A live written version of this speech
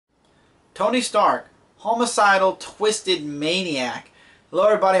Tony Stark, homicidal, twisted maniac. Hello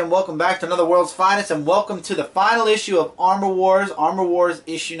everybody and welcome back to another World's Finest, and welcome to the final issue of Armor Wars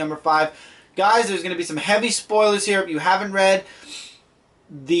issue number 5. Guys, there's going to be some heavy spoilers here. If you haven't read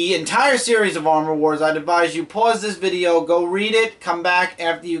the entire series of Armor Wars, I'd advise you pause this video, go read it, come back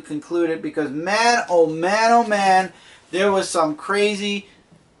after you conclude it, because man, oh man, there was some crazy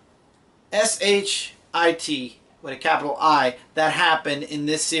SHIT with a capital I that happened in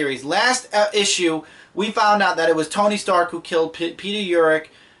this series. Last issue, we found out that it was Tony Stark who killed Peter Urich,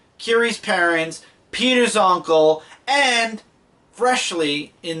 Kiri's parents, Peter's uncle, and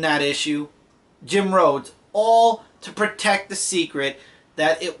freshly in that issue, Jim Rhodes, all to protect the secret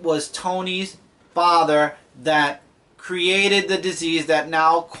that it was Tony's father that created the disease that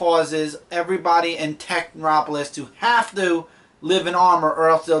now causes everybody in Technopolis to have to live in armor, or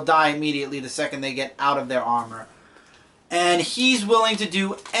else they'll die immediately the second they get out of their armor. And he's willing to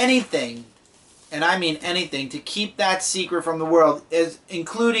do anything, and I mean anything, to keep that secret from the world,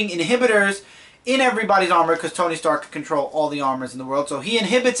 including inhibitors in everybody's armor, because Tony Stark can control all the armors in the world. So he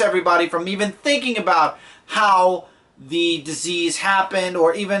inhibits everybody from even thinking about how the disease happened,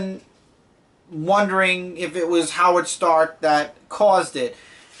 or even wondering if it was Howard Stark that caused it.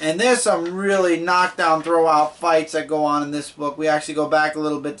 And there's some really knockdown, throw-out fights that go on in this book. We actually go back a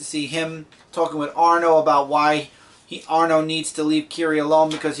little bit to see him talking with Arno about why Arno needs to leave Kiri alone,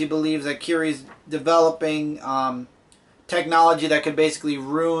 because he believes that Kiri's developing technology that could basically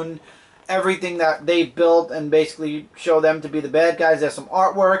ruin everything that they've built and basically show them to be the bad guys. There's some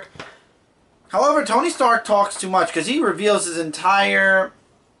artwork. However, Tony Stark talks too much, because he reveals his entire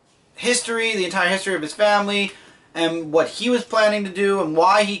history, the entire history of his family, and what he was planning to do, and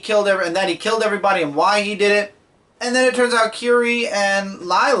why he killed and that he killed everybody, and why he did it. And then it turns out Kiri and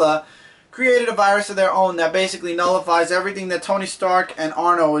Lila created a virus of their own that basically nullifies everything that Tony Stark and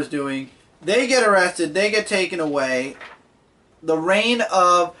Arno was doing. They get arrested, they get taken away. The reign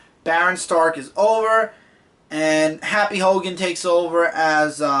of Baron Stark is over, and Happy Hogan takes over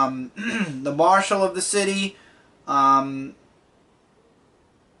as the marshal of the city.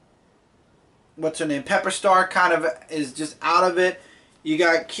 What's her name? Pepper Stark kind of is just out of it. You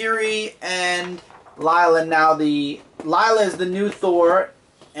got Kiri and Lila now. Lila is the new Thor,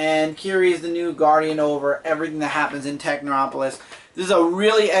 and Kiri is the new guardian over everything that happens in Technopolis. This is a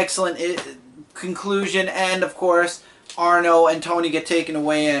really excellent conclusion, and of course, Arno and Tony get taken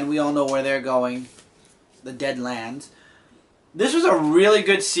away, and we all know where they're going. The Deadlands. This was a really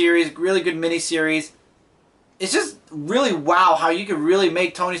good series, really good mini-series. It's just really wow how you could really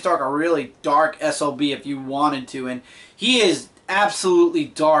make Tony Stark a really dark SOB if you wanted to. And he is absolutely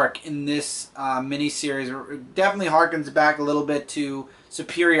dark in this mini-series. It definitely harkens back a little bit to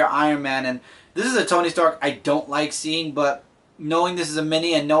Superior Iron Man. And this is a Tony Stark I don't like seeing, but knowing this is a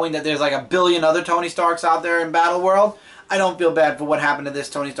mini and knowing that there's like a billion other Tony Starks out there in Battle World, I don't feel bad for what happened to this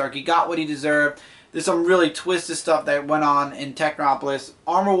Tony Stark. He got what he deserved. There's some really twisted stuff that went on in Technopolis.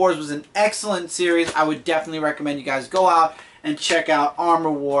 Armor Wars was an excellent series. I would definitely recommend you guys go out and check out Armor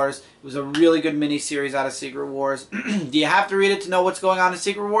Wars. It was a really good mini-series out of Secret Wars. Do you have to read it to know what's going on in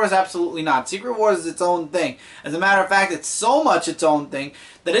Secret Wars? Absolutely not. Secret Wars is its own thing. As a matter of fact, it's so much its own thing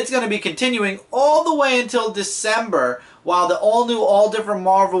that it's going to be continuing all the way until December, while the all-new, all-different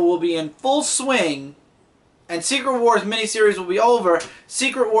Marvel will be in full swing. And Secret Wars miniseries will be over.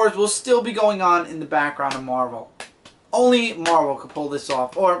 Secret Wars will still be going on in the background of Marvel. Only Marvel could pull this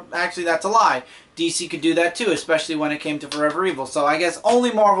off. Or, actually, that's a lie. DC could do that too, especially when it came to Forever Evil. So I guess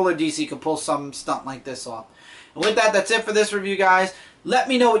only Marvel or DC could pull some stunt like this off. And with that, that's it for this review, guys. Let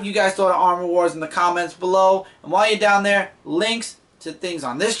me know what you guys thought of Armor Wars in the comments below. And while you're down there, links to things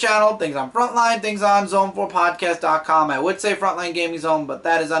on this channel, things on Frontline, things on Zone4Podcast.com. I would say Frontline Gaming Zone, but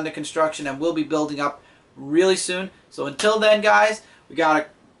that is under construction and will be building up really soon. So until then, guys,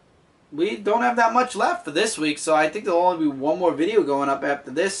 we don't have that much left for this week, so I think there'll only be one more video going up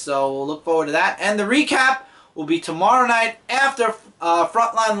after this, so we'll look forward to that. And the recap will be tomorrow night after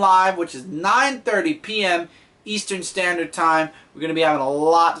Frontline Live, which is 9:30 p.m. Eastern Standard Time. We're going to be having a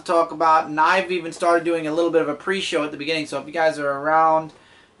lot to talk about, and I've even started doing a little bit of a pre-show at the beginning, so if you guys are around,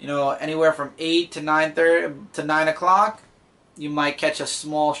 you know, anywhere from 8 to 9:30 to 9 o'clock, you might catch a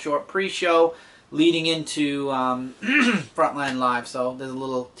small short pre-show leading into Frontline Live, so there's a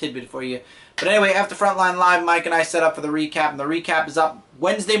little tidbit for you. But anyway, after Frontline Live, Mike and I set up for the recap, and the recap is up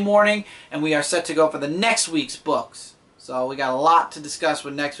Wednesday morning, and we are set to go for the next week's books. So we got a lot to discuss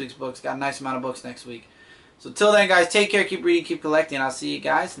with next week's books. Got a nice amount of books next week. So till then, guys, take care, keep reading, keep collecting, and I'll see you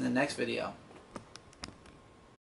guys in the next video.